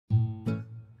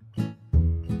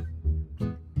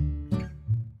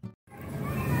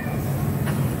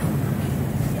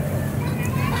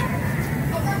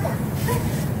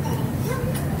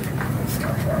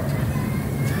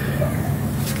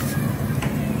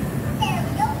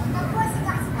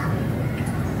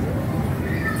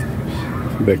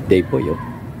Birthday po yun.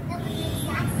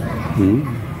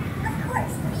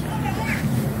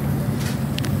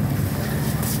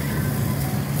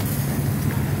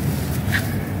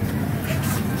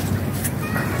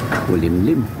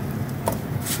 Kulimlim.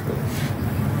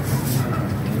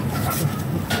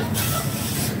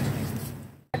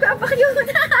 Papakyut.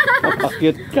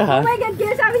 Papakyut ka ha? Oh my God,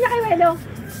 kaya sabi niya kay Welo.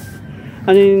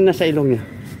 Ano yung nasa ilong niya?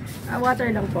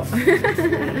 Water lang po.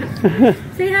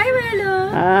 Say hi, Welo.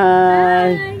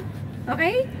 Hi.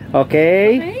 Okay? Okay?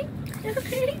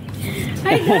 Okay.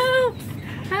 Hi, go.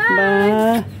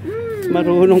 Hi.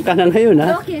 Marunong ka na ngayon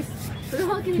ha? Lokis.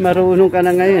 Marunong ka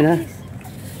na ngayon ha?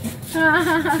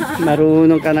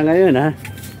 Marunong ka na ngayon ha?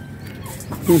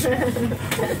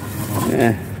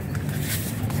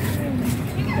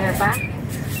 Kaya pa?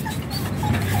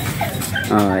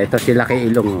 Ito sila kay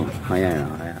ilong. Ayan.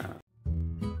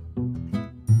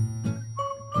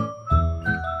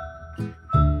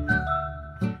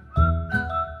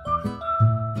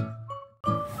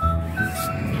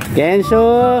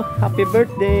 Kenzo, happy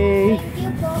birthday!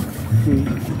 Thank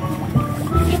you po.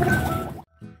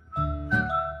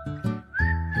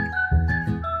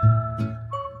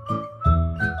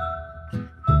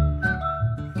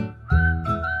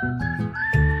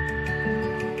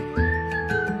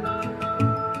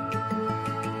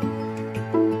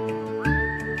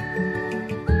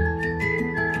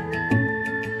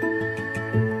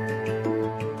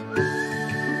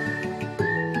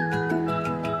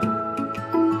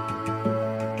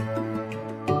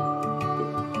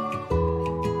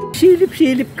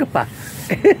 Silip-silip ka pa.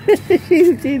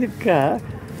 Silip-silip ka.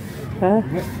 Ha?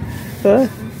 Ha?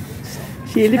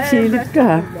 Silip-silip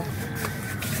ka.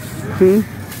 Yan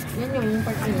yung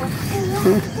part niya.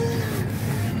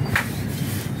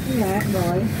 Yeah,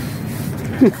 boy.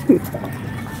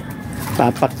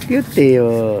 Papakyut eh,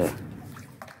 oh.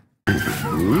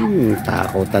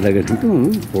 Takaw talaga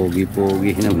nito.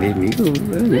 Pogi-pogi ng baby ko.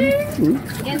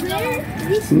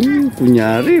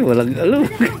 Kunyari, walang alam.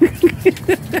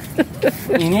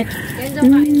 Init? Kenzo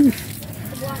kain.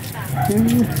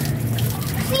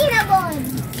 Cinnamon!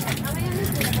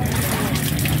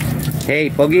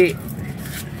 Hey, pogi.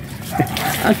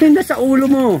 Ang tinda sa ulo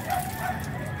mo.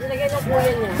 Nilagay na po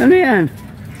yan niya. Ano yan?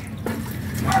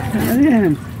 Ano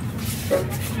yan?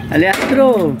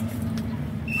 Alejandro.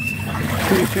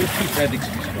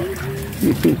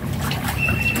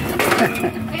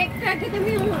 Kita mo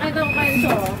yung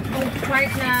Kenzo, yung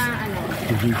part na ano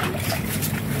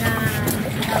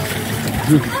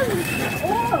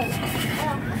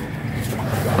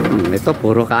na ito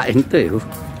puro kain to eh.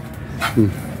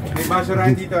 May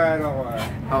basurahan dito ano ko.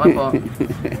 Okay po.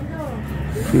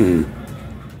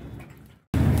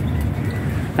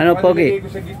 Ano pogi? Ko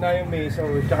sa gitna yung mesa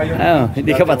tsaka yung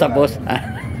hindi ka matapos.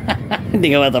 Hindi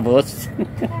ka matapos.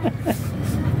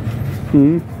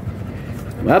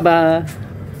 Baba.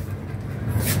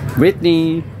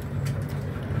 Britney.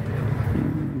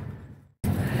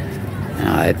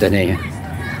 Ito na yun.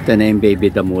 Ito na yung baby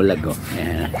damulag oh.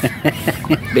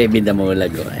 Baby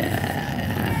damulag oh.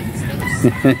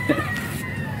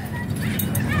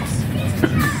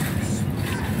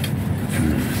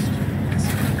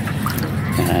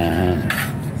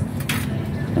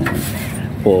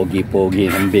 Pogi-pogi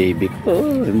ng baby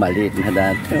ko. Maliit na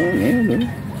dati. Ngayon,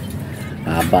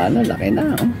 haba na, laki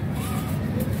na.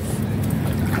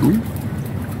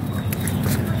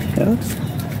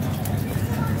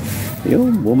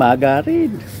 Yung, bumaga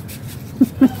rin.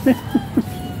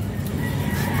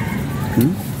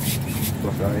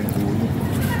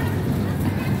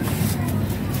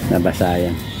 Nabasa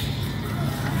yan.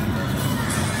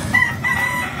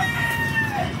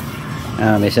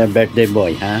 May sa birthday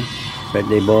boy, ha?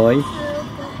 Birthday boy.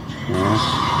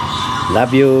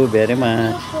 Love you very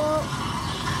much.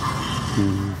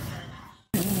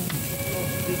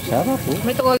 Sarap po.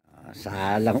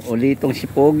 Salang ulitong si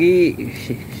Pogi.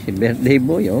 Si birthday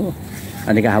boy, oh.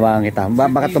 Ano ka, hawakan kita.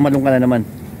 Baka tumalong ka na naman.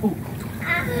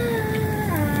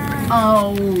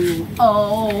 Oh.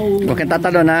 Huwag kang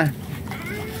tatalon, ha?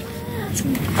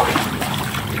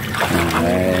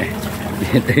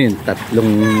 Ito yung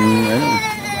tatlong ano.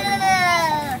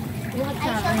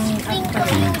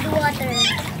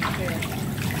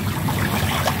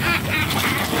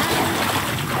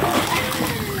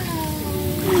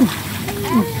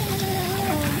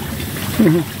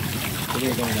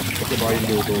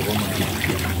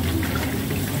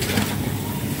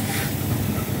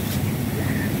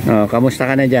 Oh, kamusta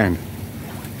ka na dyan?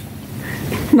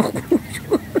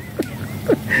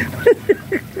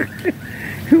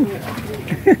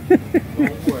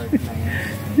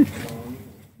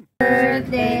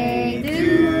 Birthday to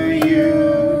you.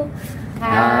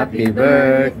 Happy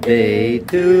birthday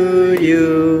to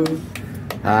you.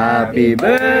 Happy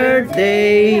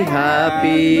birthday,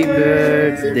 happy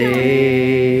birthday.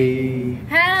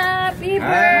 Happy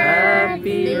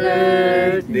Happy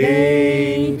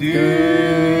birthday to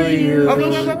you.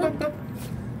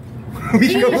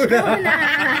 Wish ka muna.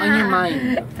 On your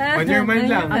mind. On your mind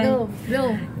lang. Blow.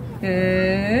 Blow.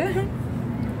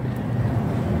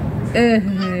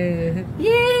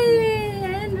 Yay!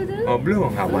 Oh, Blue,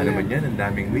 ang haba naman yan. Ang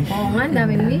daming wish. Oo nga, ang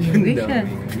daming wish. Ang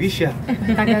daming wish ah.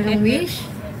 Tagalong wish.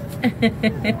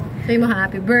 Say mo,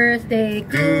 happy birthday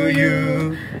To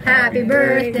you. Happy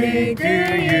birthday to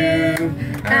you.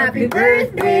 Happy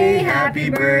birthday,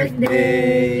 happy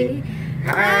birthday.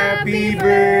 Happy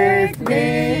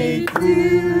birthday,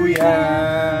 Kuya.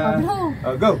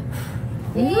 Oh, go.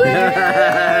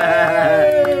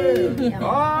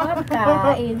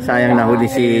 Sayang nahuli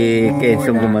si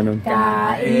Kenzo gumanon.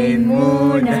 Kain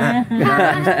muna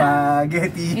ng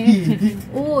spaghetti.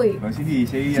 Uy. Oh, sige,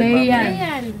 say yan. Say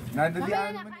yan. Nandun di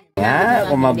ako naman. Nga,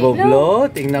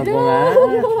 kumaboglo. Tingnan ko nga.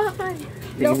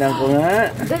 Tingnan ko nga.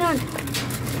 Ganon.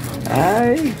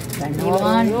 Ay.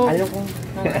 Ganon. Ayaw ko.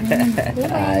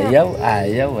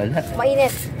 Ayaw, wala.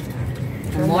 Mainit.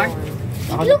 More?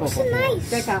 It looks nice.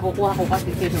 Teka, kukuha ko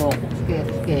kasi kinoko.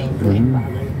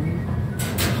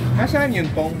 Nasaan yun,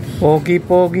 Tong?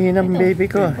 Pogi-pogi ng baby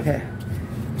ko.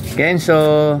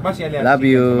 Kenzo, love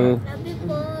you. Love you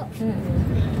po.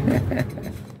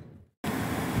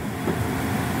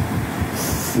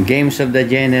 Games of the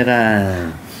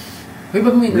General.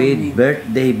 With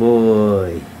birthday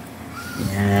boy.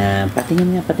 Yan.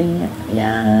 Patingin nga.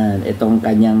 Yan. Itong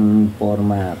kanyang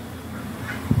format.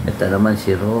 Ito naman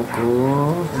si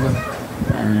Rocco.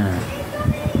 Yan.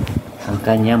 Ang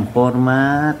kanyang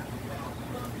format.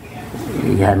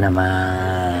 Yan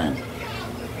naman.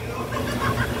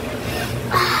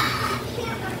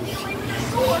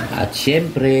 At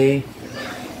syempre,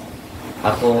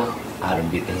 ako,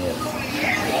 arbiter.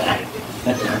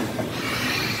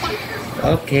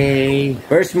 Okay.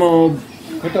 First move.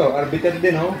 Ito, arbiter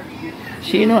din, oh.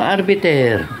 Sino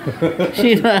arbiter?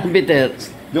 Sino arbiter?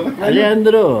 Look at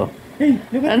Alejandro. Hey,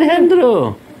 look at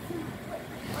Alejandro.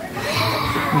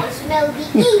 Smell the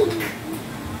ink.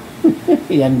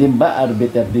 Yan din ba?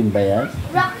 Arbiter din ba yan?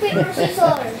 Rock, paper,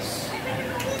 scissors.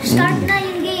 Start na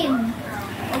yung game.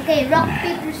 Okay, rock,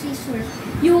 paper, scissors.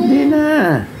 Hindi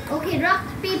na. Okay, rock,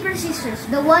 paper, scissors.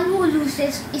 The one who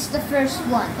loses is the first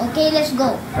one. Okay, let's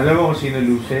go. Alam mo kung sino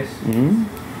loses? Hmm?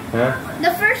 Ha?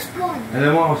 The first one.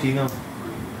 Alam mo kung sino?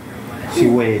 Si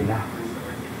Wela.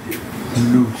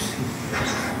 Loses.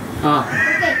 Ah.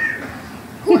 Okay.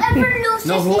 Whoever loses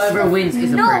No, whoever wins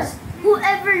is the No, first.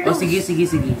 whoever Oh, loses. sige.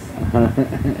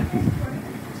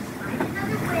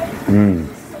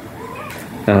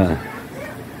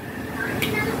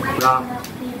 Rock.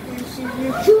 Paper,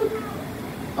 scissors, shoot.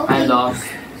 Okay. I lost.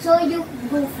 So you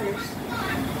go first.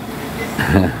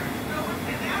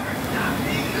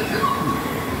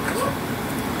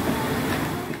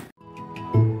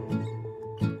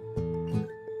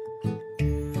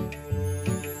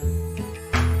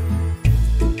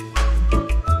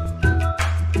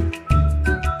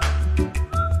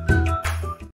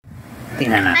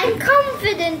 Tingnan natin. I'm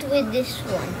confident with this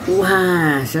one.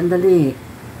 Wow, sandali.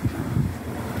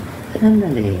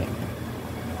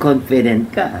 Confident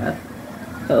ka?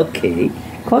 Okay.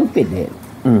 Confident.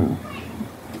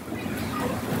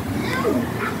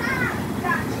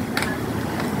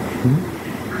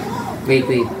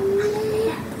 Wait.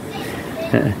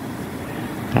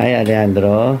 Hi,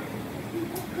 Alejandro.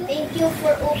 Thank you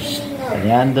for opening up.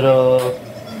 Alejandro.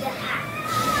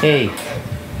 Hey.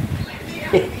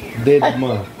 Dead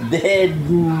ma. Dead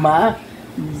ma.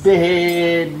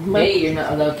 Hey, you're not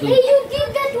allowed to. Hey, you did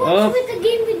that once Oh. with the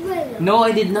game with Wella. No,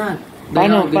 I did not.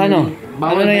 Paano?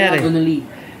 Bawal Ano nangyari? diagonally.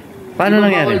 Paano Diba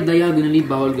nangyari? Bawal diagonally,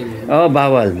 bawal ganun. Oh,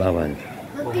 bawal.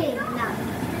 Okay,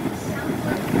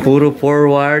 now. Puro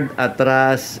forward,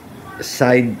 atras,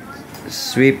 side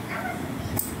sweep.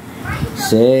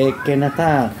 Second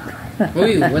attack.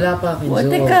 Uy, wala pa, Kenzo. What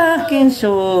ka,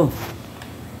 Kenzo?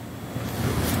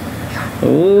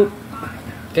 Oh,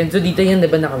 Kenzo, dito yan, di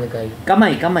ba nakalagay?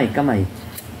 kamay.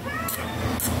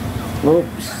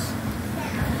 Oops.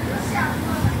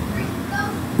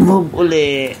 Move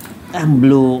uli. Ang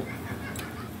blue.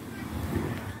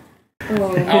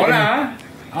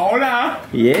 Ako na.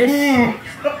 Yes.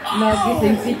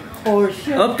 Nagising si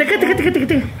Porsche. Oh, teka.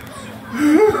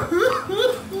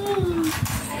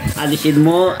 Alisin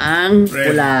mo ang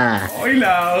pula. Okay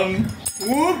lang.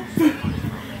 Whoop.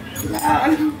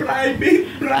 Private.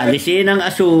 Alisin ang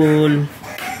asul.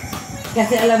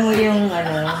 Kasi alam mo yung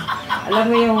ano, Alam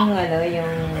mo yung ano,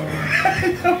 yung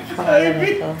pangalan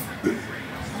nito.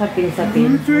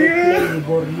 Sapin-sapin.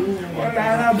 Flavor yun. Wala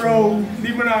na bro. Di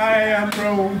mo na kaya yan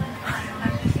bro.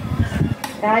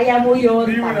 Kaya mo yun.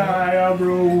 Di mo na kaya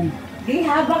bro. Di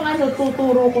habang ano,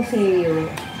 tuturo ko sa iyo.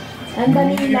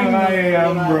 Andali Hindi lang. na kaya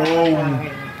yan bro.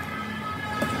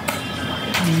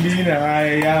 Hindi na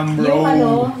kaya yan bro. Yung ano,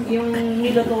 yung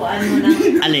nilutuan mo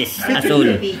ng Alis,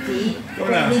 asul.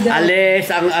 Wala. Alis,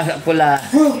 ang pula.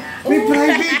 May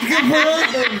private ka ba?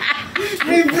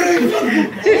 May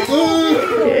private.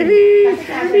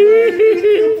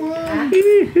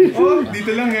 Oh,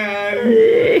 dito lang yan.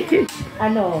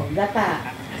 Ano, gata.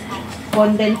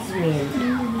 Condensed milk.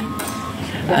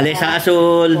 Alis ang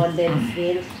asul. Condensed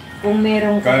milk. Kung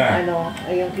meron kang Kaya. ano,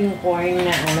 yung corn na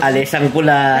ano. Alis ang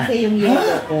pula. Kasi yung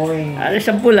yellow corn. Alis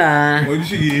ang pula. O,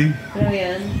 sige. Ano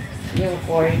yan? Yung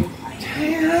corn.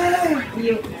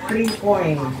 Yung cream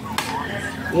corn.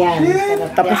 Yan.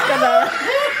 Sarap Tapos yan. ka na.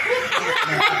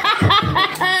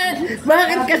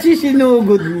 Bakit kasi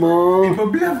sinugod mo?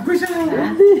 Ipa-bluff ko siya.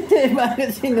 Bakit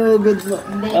sinugod mo?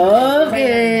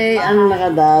 Okay, ang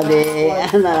nakadali.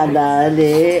 Ang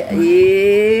nakadali.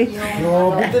 Eh.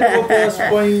 Grabe talaga pa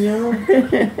spine niya.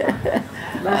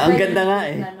 Ang ganda nga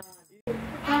eh.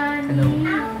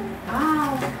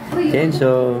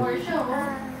 Kenzo.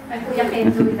 Kuya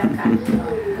Kenzo with ang cat.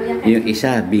 Yung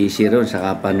isa, busy ron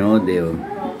sa kapanood eh. Oh.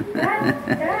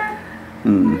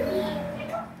 Hmm.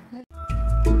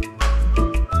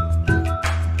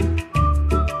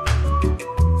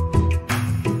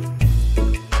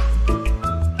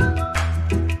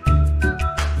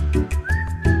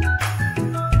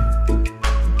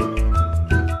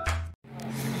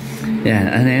 Yan,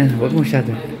 ano yan? Huwag mo masyado.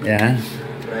 Yan.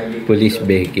 Police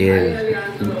vehicle.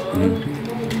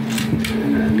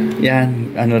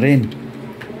 Yan, ano rin.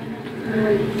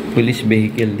 Police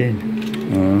vehicle din.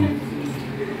 Oh.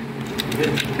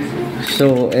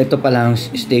 So, ito pa lang,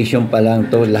 station pa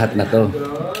lang to, lahat na to.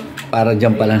 Para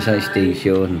dyan pa lang sa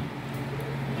station.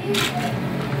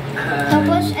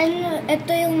 Tapos, ano,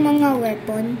 ito yung mga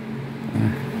weapon.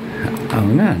 Oo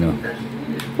nga, no?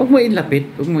 Huwag mo ilapit,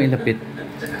 huwag mo ilapit.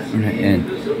 Ayan.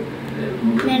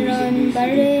 Meron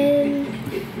baril,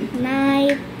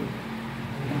 knife,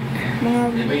 mga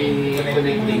baril.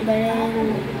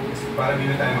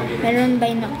 Meron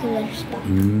binoculars pa.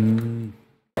 Mm.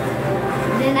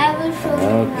 Then I will show you.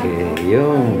 Okay,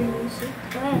 yun.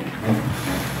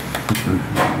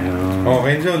 Yun. Oh,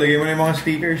 Kenzo, lagay mo na yung mga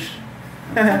stickers.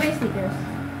 May stickers.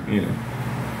 Yun.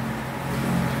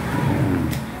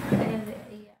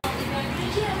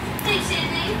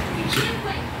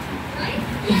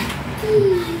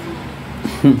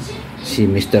 Si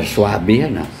Mr. Suabe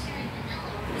yan, ah.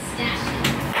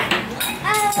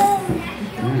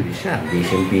 Isa,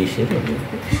 busy rin.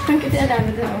 Kasi alam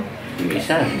mo doon. Yung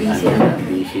isa,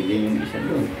 busy din yung isa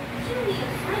doon.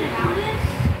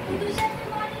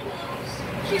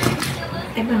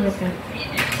 Ito mo ito.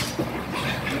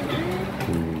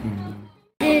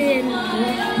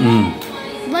 Mm.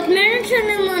 But meron siya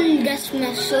naman gas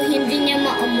mask, so hindi niya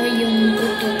maamoy yung